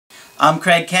I'm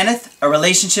Craig Kenneth, a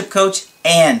relationship coach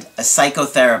and a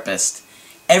psychotherapist.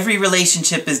 Every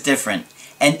relationship is different,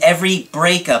 and every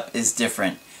breakup is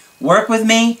different. Work with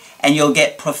me, and you'll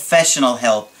get professional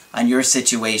help on your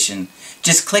situation.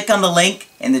 Just click on the link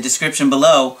in the description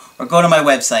below, or go to my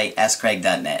website,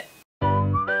 AskCraig.net.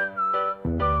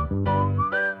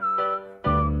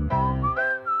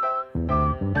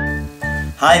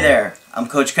 Hi there, I'm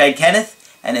Coach Craig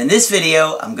Kenneth, and in this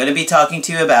video, I'm going to be talking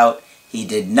to you about He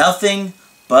Did Nothing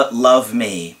But Love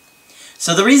Me.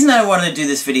 So the reason I wanted to do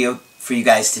this video for you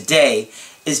guys today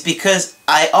is because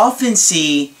I often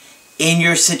see in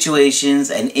your situations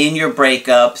and in your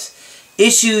breakups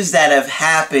issues that have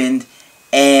happened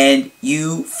and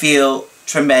you feel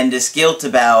tremendous guilt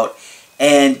about,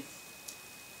 and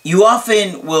you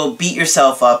often will beat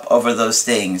yourself up over those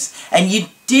things, and you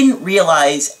didn't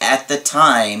realize at the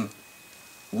time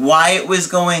why it was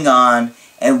going on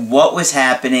and what was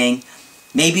happening.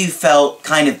 Maybe you felt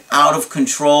kind of out of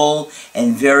control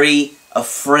and very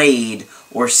afraid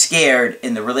or scared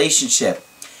in the relationship.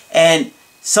 And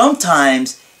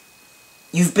sometimes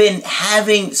you've been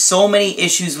having so many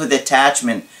issues with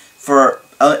attachment for,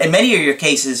 in many of your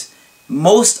cases,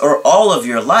 most or all of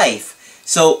your life.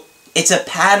 So it's a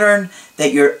pattern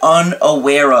that you're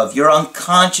unaware of, you're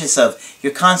unconscious of,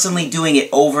 you're constantly doing it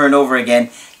over and over again,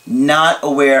 not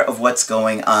aware of what's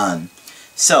going on.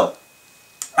 So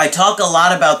I talk a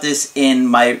lot about this in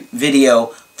my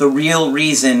video, The Real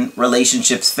Reason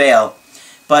Relationships Fail,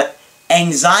 but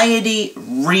anxiety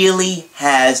really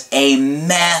has a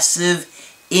massive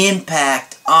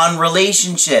impact on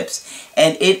relationships,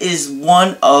 and it is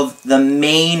one of the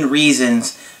main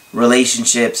reasons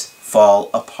relationships fall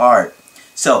apart.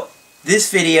 So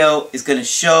this video is going to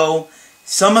show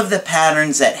some of the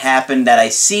patterns that happen that I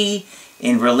see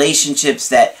in relationships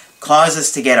that cause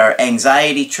us to get our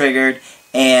anxiety triggered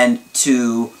and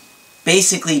to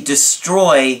basically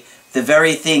destroy the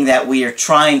very thing that we are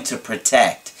trying to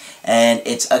protect. And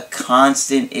it's a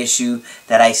constant issue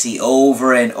that I see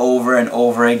over and over and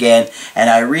over again, and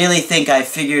I really think I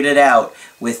figured it out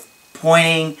with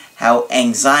pointing how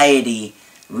anxiety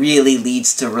really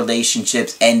leads to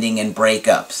relationships ending in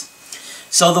breakups.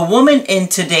 So the woman in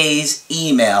today's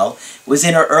email was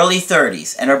in her early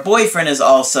 30s, and her boyfriend is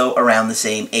also around the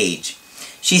same age.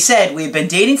 She said, "We've been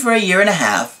dating for a year and a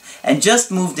half and just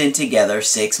moved in together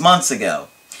 6 months ago.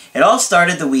 It all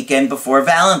started the weekend before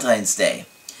Valentine's Day,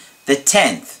 the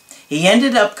 10th. He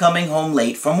ended up coming home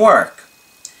late from work.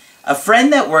 A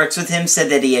friend that works with him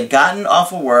said that he had gotten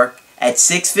off of work at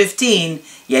 6:15,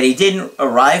 yet he didn't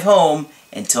arrive home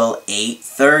until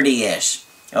 8:30-ish.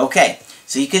 Okay,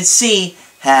 so you can see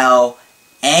how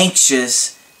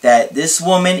anxious that this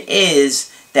woman is,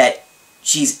 that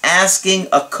she's asking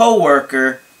a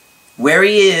coworker where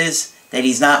he is, that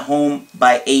he's not home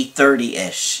by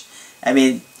 8:30-ish. I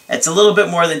mean, it's a little bit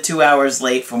more than 2 hours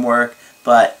late from work,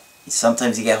 but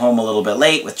sometimes you get home a little bit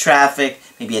late with traffic,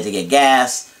 maybe you had to get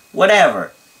gas,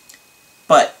 whatever.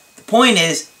 But the point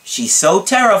is, she's so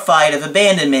terrified of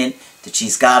abandonment that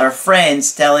she's got her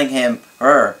friends telling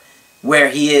her where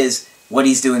he is, what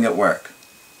he's doing at work.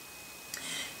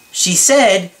 She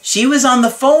said she was on the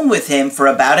phone with him for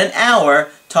about an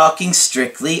hour talking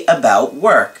strictly about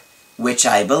work, which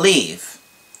I believe.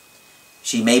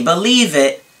 She may believe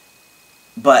it,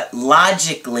 but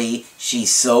logically,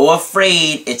 she's so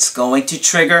afraid it's going to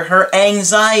trigger her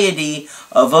anxiety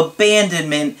of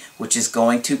abandonment, which is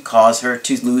going to cause her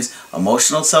to lose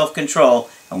emotional self-control,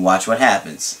 and watch what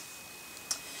happens.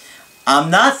 I'm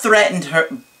not threatened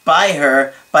by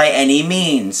her by any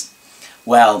means.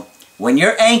 Well, when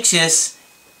you're anxious,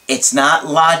 it's not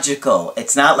logical.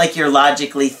 It's not like you're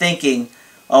logically thinking,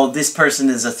 oh, this person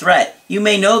is a threat. You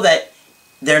may know that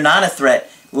they're not a threat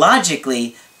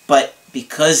logically, but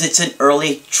because it's an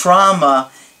early trauma,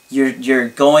 you're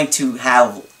going to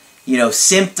have,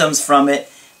 symptoms from it,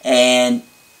 and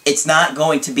it's not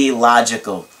going to be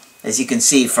logical, as you can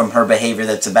see from her behavior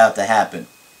that's about to happen.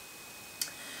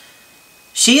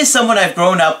 She is someone I've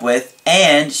grown up with,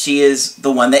 and she is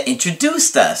the one that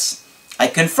introduced us. I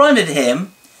confronted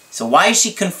him. So why is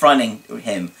she confronting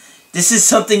him? This is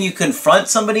something you confront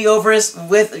somebody over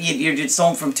with? You're just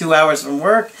home from 2 hours from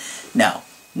work? No.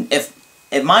 If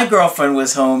my girlfriend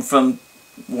was home from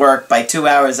work by 2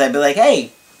 hours, I'd be like,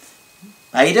 hey,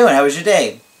 how you doing? How was your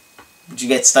day? Did you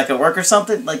get stuck at work or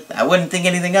something? Like, I wouldn't think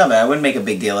anything of it. I wouldn't make a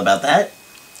big deal about that.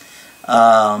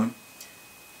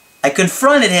 I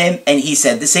confronted him, and he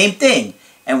said the same thing,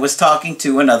 and was talking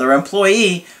to another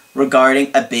employee regarding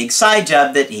a big side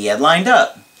job that he had lined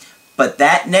up. But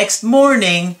that next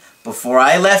morning, before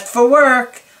I left for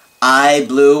work, I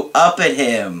blew up at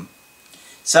him.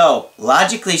 So,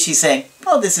 logically, she's saying,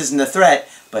 oh, this isn't a threat,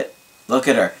 but look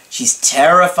at her. She's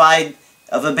terrified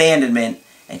of abandonment,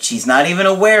 and she's not even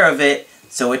aware of it,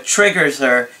 so it triggers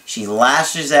her. She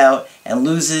lashes out and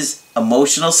loses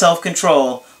emotional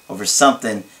self-control over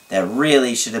something that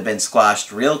really should have been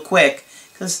squashed real quick,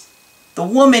 because the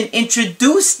woman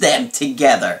introduced them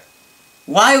together.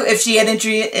 Why, if she had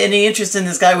any interest in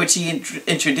this guy, would she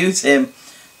introduce him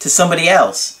to somebody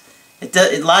else?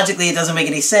 Logically, it doesn't make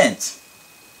any sense.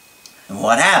 And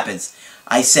what happens?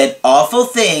 I said awful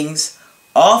things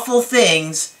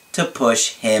to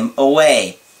push him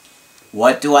away.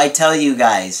 What do I tell you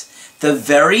guys? The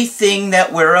very thing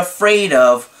that we're afraid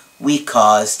of, we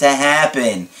cause to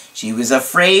happen. She was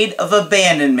afraid of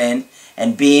abandonment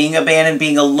and being abandoned,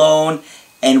 being alone,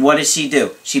 and what does she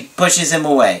do? She pushes him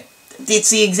away. It's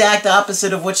the exact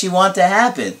opposite of what she wanted to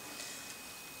happen.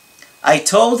 I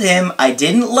told him I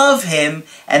didn't love him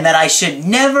and that I should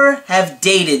never have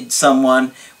dated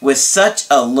someone with such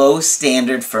a low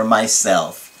standard for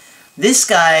myself. This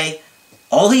guy,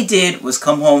 all he did was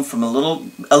come home from a little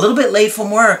bit late from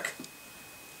work,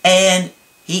 and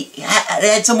he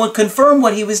had someone confirm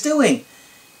what he was doing.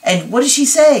 And what does she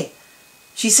say?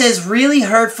 She says really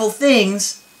hurtful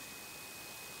things.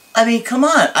 I mean, come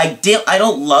on. I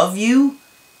don't love you,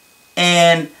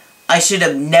 and I should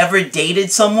have never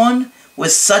dated someone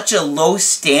with such a low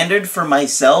standard for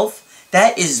myself.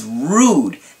 That is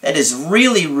rude. That is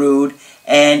really rude,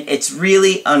 and it's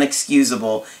really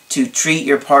unexcusable to treat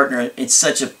your partner in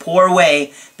such a poor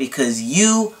way because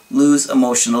you lose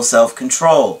emotional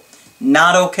self-control.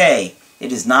 Not okay.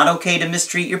 It is not okay to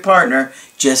mistreat your partner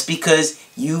just because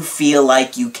you feel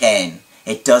like you can.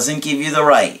 It doesn't give you the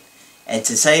right. And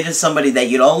to say to somebody that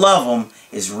you don't love them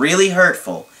is really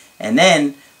hurtful. And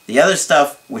then the other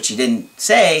stuff, which he didn't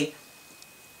say,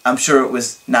 I'm sure it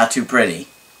was not too pretty,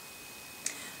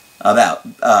 about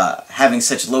having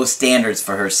such low standards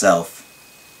for herself.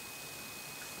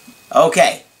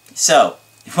 Okay, so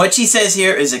what she says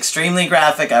here is extremely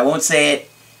graphic. I won't say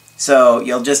it, so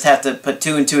you'll just have to put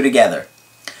two and two together.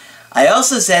 I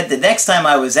also said the next time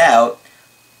I was out,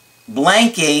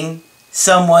 blanking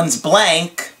someone's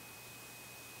blank,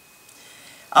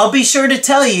 I'll be sure to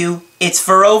tell you it's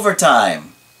for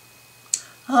overtime.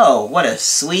 Oh, what a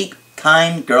sweet,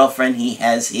 kind girlfriend he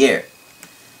has here.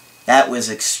 That was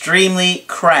extremely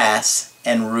crass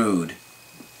and rude.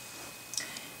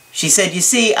 She said, you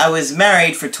see, I was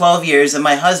married for 12 years and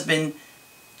my husband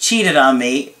cheated on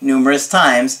me numerous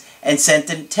times and sent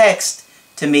a text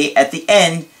to me at the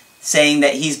end saying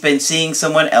that he's been seeing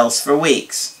someone else for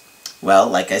weeks. Well,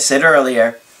 like I said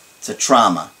earlier, it's a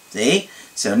trauma, see?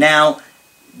 So now,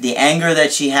 the anger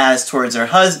that she has towards her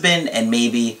husband and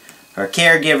maybe her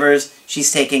caregivers,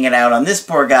 she's taking it out on this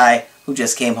poor guy who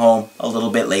just came home a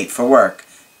little bit late for work.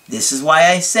 This is why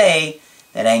I say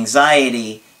that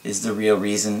anxiety is the real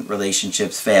reason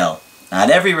relationships fail. Not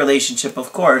every relationship,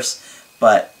 of course,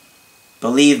 but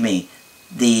believe me,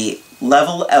 the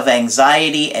level of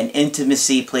anxiety and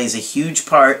intimacy plays a huge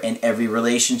part in every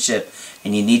relationship,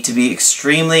 and you need to be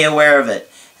extremely aware of it.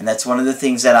 And that's one of the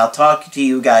things that I'll talk to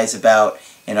you guys about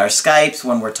in our Skypes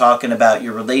when we're talking about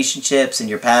your relationships and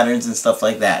your patterns and stuff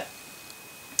like that.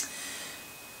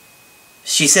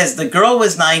 She says the girl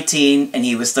was 19 and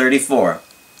he was 34.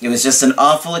 It was just an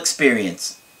awful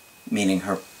experience, meaning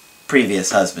her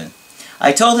previous husband.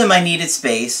 I told him I needed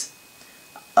space.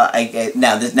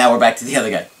 Now we're back to the other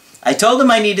guy. I told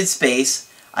him I needed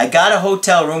space. I got a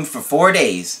hotel room for 4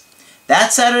 days.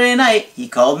 That Saturday night, he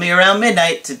called me around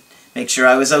midnight to make sure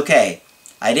I was okay.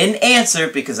 I didn't answer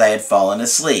because I had fallen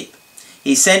asleep.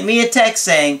 He sent me a text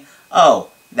saying, oh,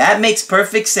 that makes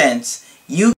perfect sense.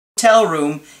 You hotel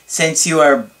room since you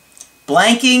are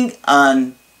blanking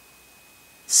on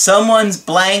someone's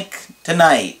blank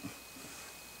tonight.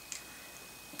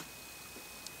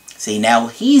 See, now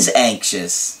he's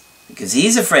anxious because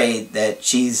he's afraid that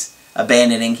she's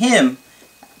abandoning him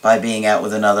by being out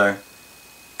with another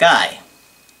guy.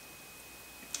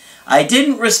 I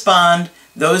didn't respond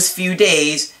those few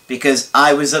days because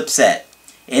I was upset.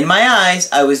 In my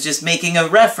eyes, I was just making a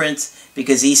reference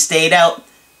because he stayed out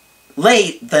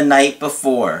late the night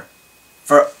before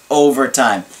for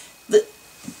overtime.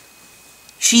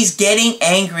 She's getting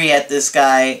angry at this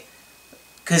guy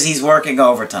because he's working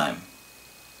overtime.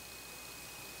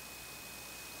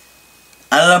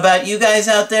 I don't know about you guys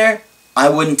out there. I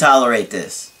wouldn't tolerate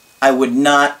this. I would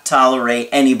not tolerate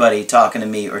anybody talking to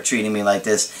me or treating me like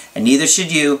this. And neither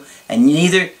should you. And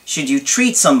neither should you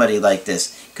treat somebody like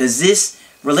this. Because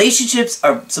relationships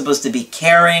are supposed to be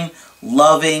caring,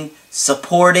 loving,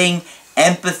 supporting,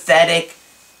 empathetic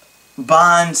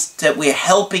bonds that we're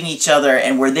helping each other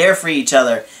and we're there for each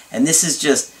other. And this is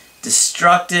just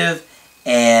destructive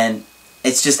and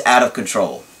it's just out of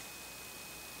control.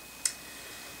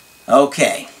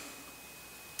 Okay.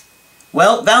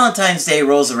 Well, Valentine's Day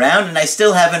rolls around and I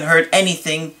still haven't heard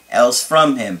anything else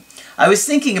from him. I was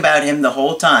thinking about him the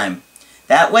whole time.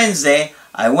 That Wednesday,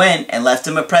 I went and left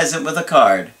him a present with a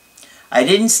card. I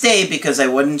didn't stay because I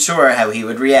wasn't sure how he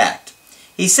would react.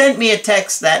 He sent me a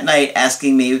text that night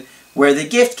asking me where the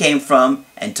gift came from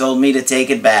and told me to take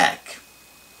it back.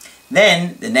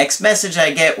 Then, the next message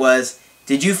I get was,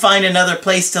 "Did you find another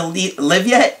place to live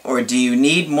yet, or do you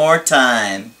need more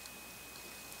time?"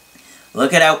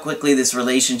 Look at how quickly this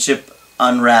relationship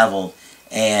unraveled.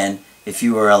 And if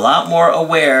you were a lot more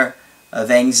aware of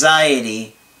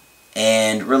anxiety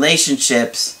and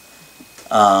relationships,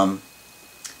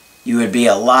 you would be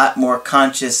a lot more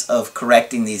conscious of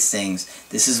correcting these things.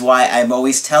 This is why I'm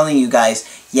always telling you guys,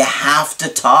 you have to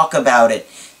talk about it.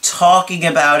 Talking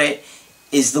about it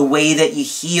is the way that you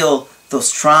heal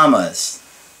those traumas.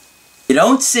 You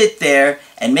don't sit there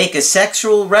and make a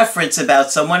sexual reference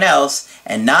about someone else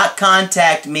and not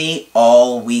contact me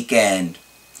all weekend.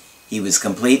 He was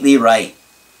completely right.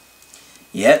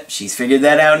 Yep, she's figured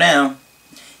that out now.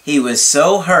 He was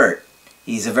so hurt.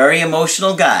 He's a very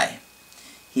emotional guy.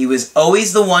 He was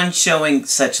always the one showing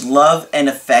such love and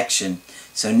affection.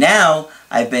 So now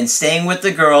I've been staying with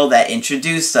the girl that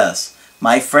introduced us,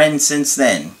 my friend since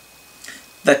then.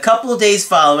 The couple of days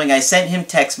following, I sent him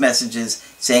text messages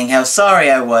saying how sorry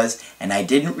I was and I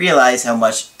didn't realize how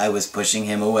much I was pushing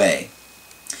him away.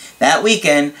 That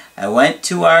weekend, I went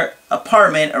to our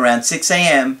apartment around 6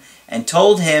 a.m. and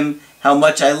told him how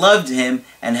much I loved him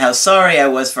and how sorry I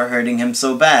was for hurting him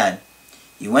so bad.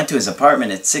 You went to his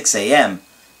apartment at 6 a.m.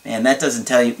 Man, that doesn't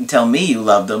tell me you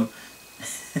loved him.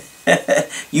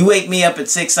 You wake me up at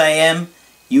 6 a.m.,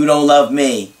 you don't love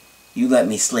me. You let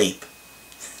me sleep.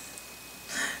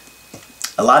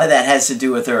 A lot of that has to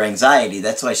do with her anxiety.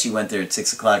 That's why she went there at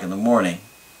 6 o'clock in the morning.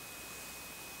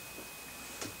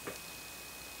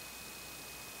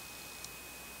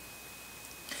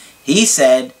 He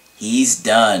said he's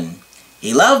done.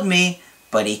 He loved me,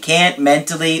 but he can't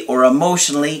mentally or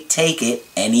emotionally take it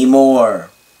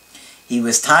anymore. He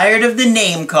was tired of the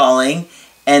name calling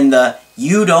and the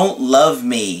 "you don't love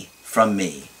me" from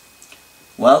me.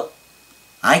 Well,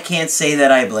 I can't say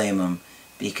that I blame him,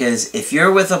 because if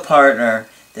you're with a partner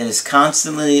that is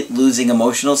constantly losing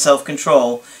emotional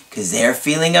self-control because they're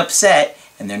feeling upset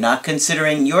and they're not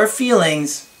considering your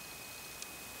feelings,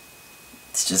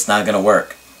 it's just not going to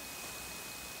work.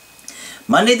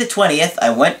 Monday the 20th, I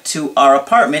went to our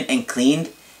apartment and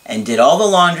cleaned and did all the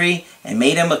laundry and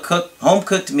made him a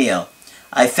home-cooked meal.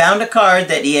 I found a card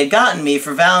that he had gotten me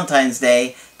for Valentine's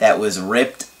Day that was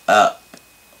ripped up.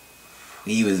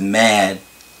 He was mad.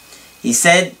 He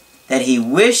said that he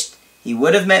wished he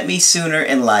would have met me sooner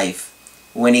in life.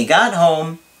 When he got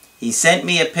home, he sent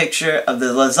me a picture of the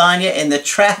lasagna in the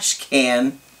trash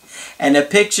can and a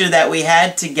picture that we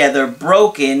had together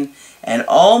broken and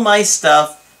all my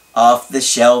stuff off the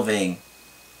shelving.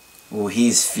 Oh,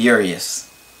 he's furious.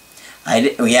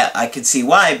 I could see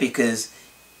why, because,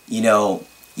 you know,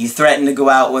 you threatened to go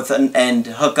out with and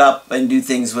hook up and do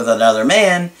things with another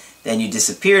man, then you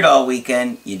disappeared all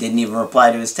weekend, you didn't even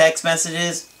reply to his text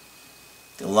messages.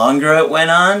 The longer it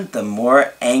went on, the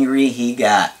more angry he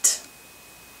got.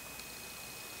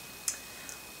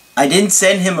 I didn't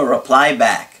send him a reply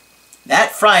back.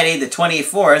 That Friday, the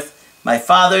 24th, my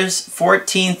father's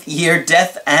 14th year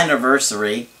death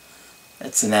anniversary.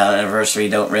 That's an anniversary you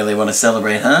don't really want to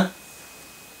celebrate, huh?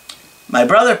 My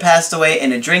brother passed away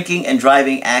in a drinking and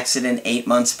driving accident 8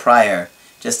 months prior,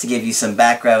 just to give you some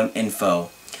background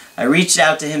info. I reached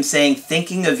out to him saying,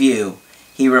 "Thinking of you."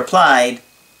 He replied,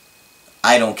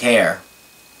 "I don't care."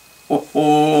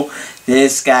 Oh,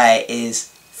 this guy is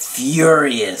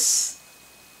furious.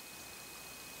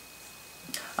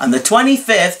 On the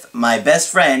 25th, my best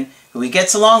friend, who he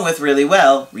gets along with really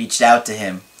well, reached out to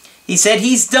him. He said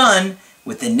he's done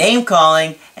with the name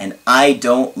calling and "I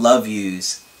don't love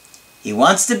yous." He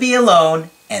wants to be alone,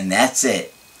 and that's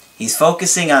it. He's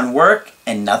focusing on work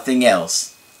and nothing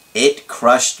else. It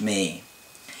crushed me.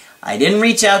 I didn't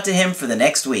reach out to him for the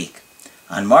next week.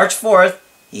 On March 4th,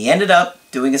 he ended up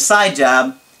doing a side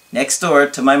job next door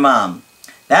to my mom.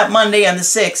 That Monday on the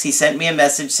 6th, he sent me a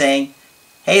message saying,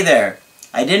 "Hey there."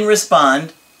 I didn't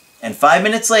respond, and 5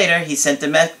 minutes later, he sent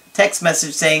a text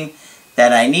message saying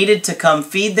that I needed to come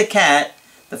feed the cat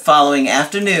the following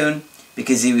afternoon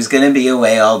because he was going to be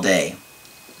away all day.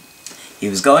 He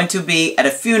was going to be at a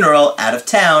funeral out of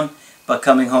town, but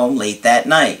coming home late that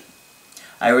night.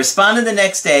 I responded the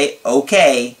next day,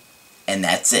 "Okay," and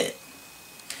that's it.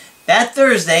 That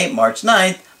Thursday, March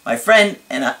 9th, my friend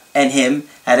and him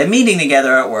had a meeting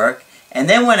together at work, and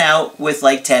then went out with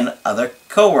like 10 other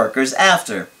co-workers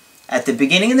after. At the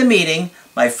beginning of the meeting,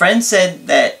 my friend said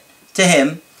to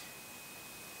him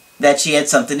that she had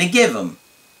something to give him.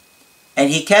 And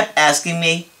he kept asking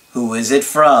me, "Who is it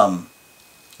from?"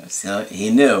 So he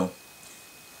knew.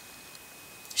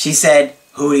 She said,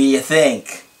 "Who do you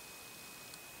think?"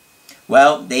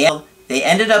 Well, they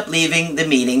ended up leaving the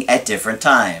meeting at different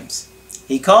times.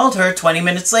 He called her 20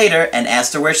 minutes later and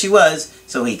asked her where she was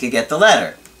so he could get the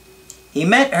letter. He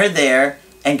met her there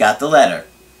and got the letter.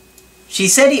 She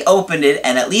said he opened it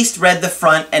and at least read the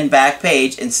front and back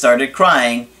page and started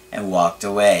crying and walked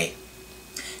away.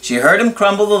 She heard him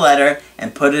crumble the letter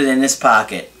and put it in his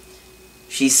pocket.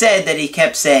 She said that he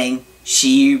kept saying,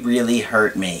 "She really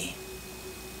hurt me."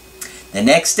 The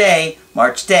next day,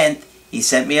 March 10th, he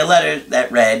sent me a letter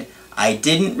that read, "I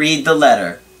didn't read the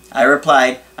letter." I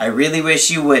replied, "I really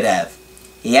wish you would have."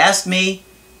 He asked me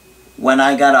when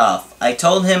I got off. I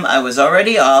told him I was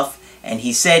already off, and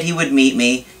he said he would meet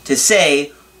me to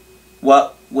say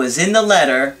what was in the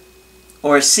letter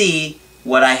or see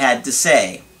what I had to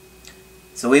say.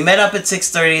 So we met up at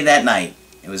 6:30 that night.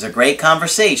 It was a great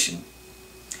conversation.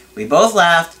 We both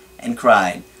laughed and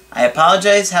cried. I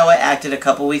apologized how I acted a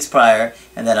couple weeks prior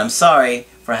and that I'm sorry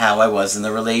for how I was in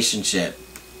the relationship.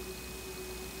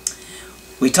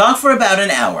 We talked for about an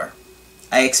hour.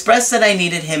 I expressed that I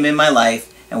needed him in my life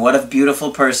and what a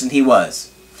beautiful person he was.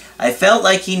 I felt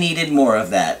like he needed more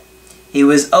of that. He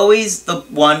was always the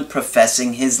one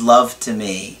professing his love to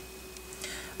me.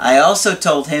 I also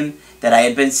told him that I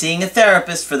had been seeing a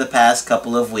therapist for the past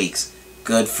couple of weeks.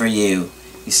 Good for you.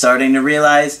 You're starting to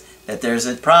realize that there's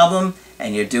a problem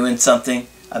and you're doing something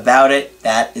about it.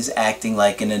 That is acting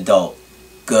like an adult.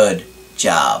 Good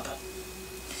job.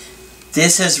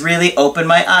 This has really opened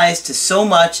my eyes to so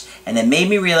much, and it made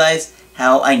me realize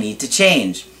how I need to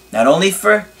change. Not only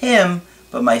for him,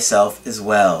 but myself as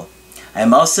well. I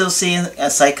am also seeing a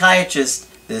psychiatrist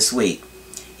this week.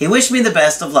 He wished me the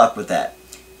best of luck with that.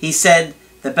 He said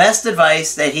the best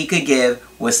advice that he could give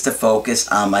was to focus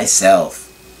on myself.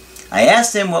 I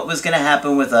asked him what was going to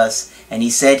happen with us, and he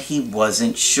said he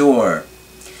wasn't sure.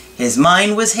 His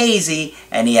mind was hazy,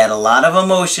 and he had a lot of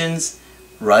emotions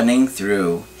running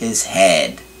through his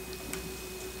head.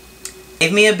 He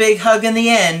gave me a big hug in the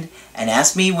end, and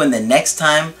asked me when the next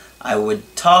time I would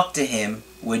talk to him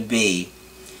would be.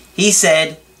 He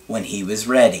said when he was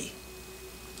ready.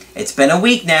 It's been a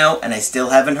week now, and I still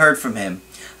haven't heard from him.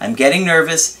 I'm getting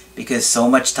nervous because so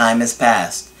much time has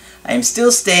passed. I am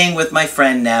still staying with my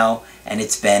friend now, and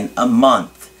it's been a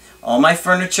month. All my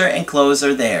furniture and clothes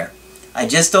are there. I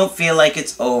just don't feel like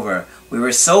it's over. We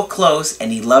were so close,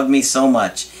 and he loved me so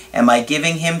much. Am I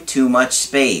giving him too much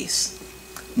space?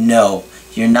 No,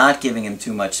 you're not giving him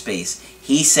too much space.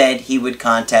 He said he would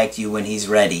contact you when he's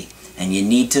ready, and you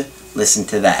need to listen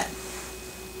to that.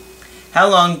 How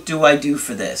long do I do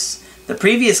for this? The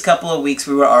previous couple of weeks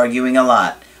we were arguing a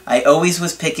lot. I always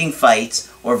was picking fights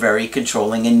or very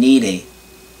controlling and needy.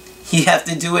 You have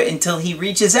to do it until he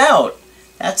reaches out.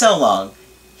 That's how long.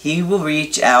 He will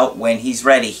reach out when he's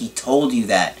ready. He told you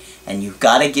that. And you've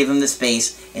got to give him the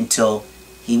space until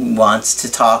he wants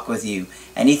to talk with you.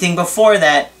 Anything before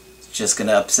that, it's just going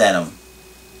to upset him.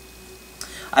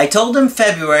 I told him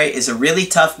February is a really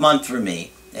tough month for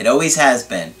me. It always has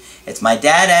been. It's my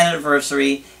dad's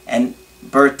anniversary and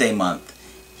birthday month.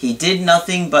 He did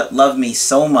nothing but love me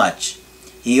so much.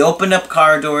 He opened up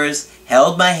car doors,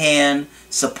 held my hand,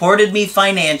 supported me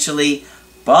financially,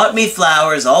 bought me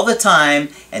flowers all the time,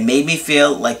 and made me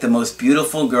feel like the most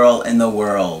beautiful girl in the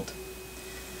world.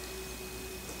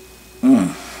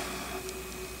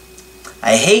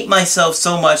 I hate myself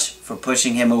so much for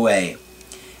pushing him away.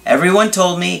 Everyone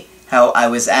told me how I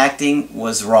was acting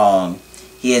was wrong.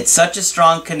 He had such a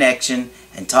strong connection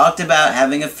and talked about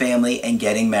having a family and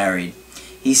getting married.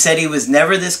 He said he was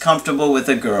never this comfortable with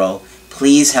a girl.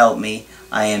 Please help me.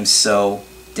 I am so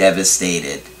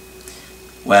devastated.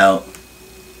 Well,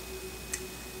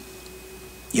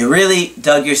 you really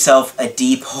dug yourself a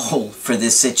deep hole for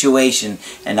this situation,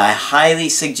 and I highly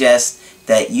suggest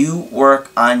that you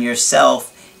work on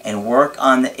yourself and work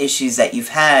on the issues that you've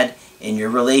had in your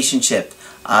relationship.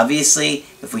 Obviously,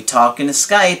 if we talk in a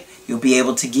Skype, you'll be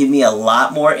able to give me a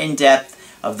lot more in-depth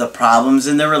of the problems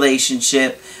in the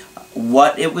relationship,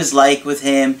 what it was like with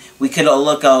him. We could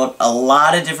look out a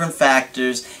lot of different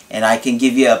factors, and I can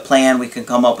give you a plan. We can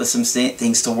come up with some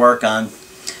things to work on.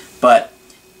 But,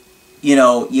 you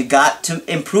know, you got to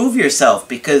improve yourself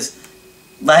because,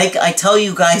 like I tell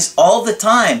you guys all the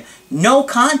time, no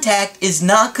contact is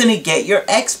not going to get your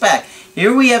ex back.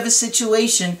 Here we have a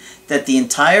situation that the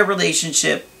entire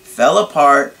relationship fell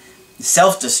apart,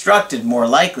 self-destructed more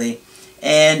likely,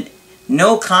 and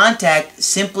no contact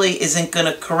simply isn't going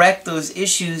to correct those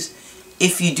issues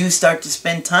if you do start to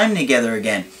spend time together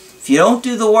again. If you don't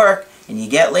do the work and you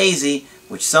get lazy,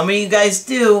 which some of you guys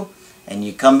do, and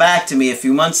you come back to me a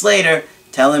few months later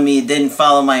telling me you didn't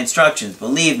follow my instructions,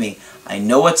 believe me, I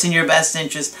know what's in your best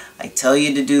interest. I tell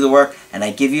you to do the work, and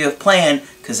I give you a plan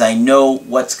because I know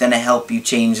what's going to help you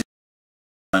change.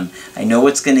 I know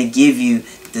what's going to give you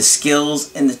the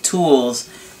skills and the tools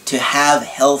to have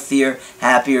healthier,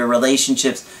 happier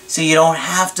relationships so you don't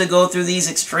have to go through these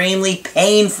extremely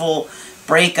painful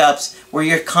breakups where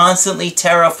you're constantly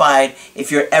terrified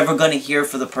if you're ever going to hear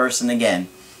from the person again.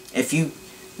 If you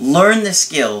learn the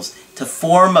skills to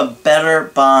form a better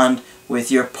bond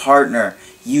with your partner,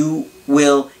 you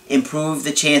will improve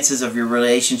the chances of your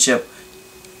relationship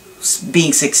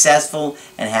being successful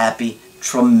and happy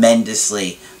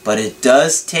tremendously. But it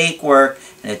does take work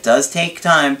and it does take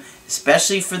time,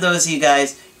 especially for those of you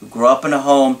guys who grew up in a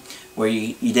home where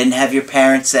you didn't have your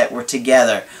parents that were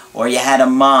together, or you had a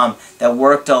mom that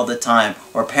worked all the time,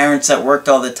 or parents that worked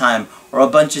all the time, or a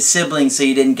bunch of siblings so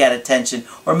you didn't get attention,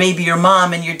 or maybe your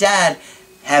mom and your dad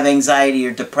have anxiety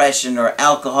or depression or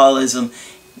alcoholism.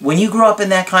 When you grow up in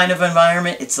that kind of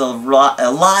environment, it's a lot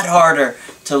harder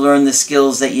to learn the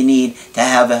skills that you need to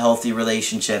have a healthy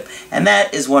relationship. And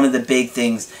that is one of the big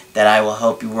things that I will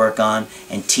help you work on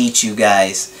and teach you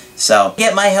guys. So,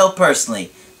 get my help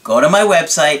personally. Go to my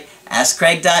website,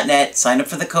 AskCraig.net, sign up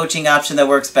for the coaching option that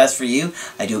works best for you.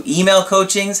 I do email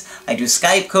coachings, I do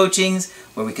Skype coachings,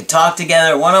 where we could talk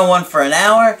together one-on-one for an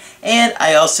hour, and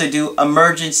I also do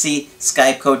emergency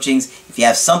Skype coachings if you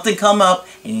have something come up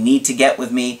and you need to get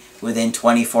with me within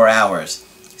 24 hours.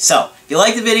 So, if you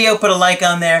like the video, put a like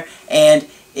on there, and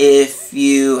if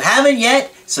you haven't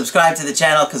yet, subscribe to the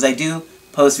channel because I do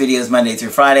post videos Monday through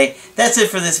Friday. That's it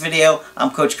for this video. I'm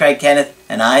Coach Craig Kenneth,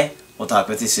 and I will talk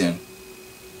with you soon.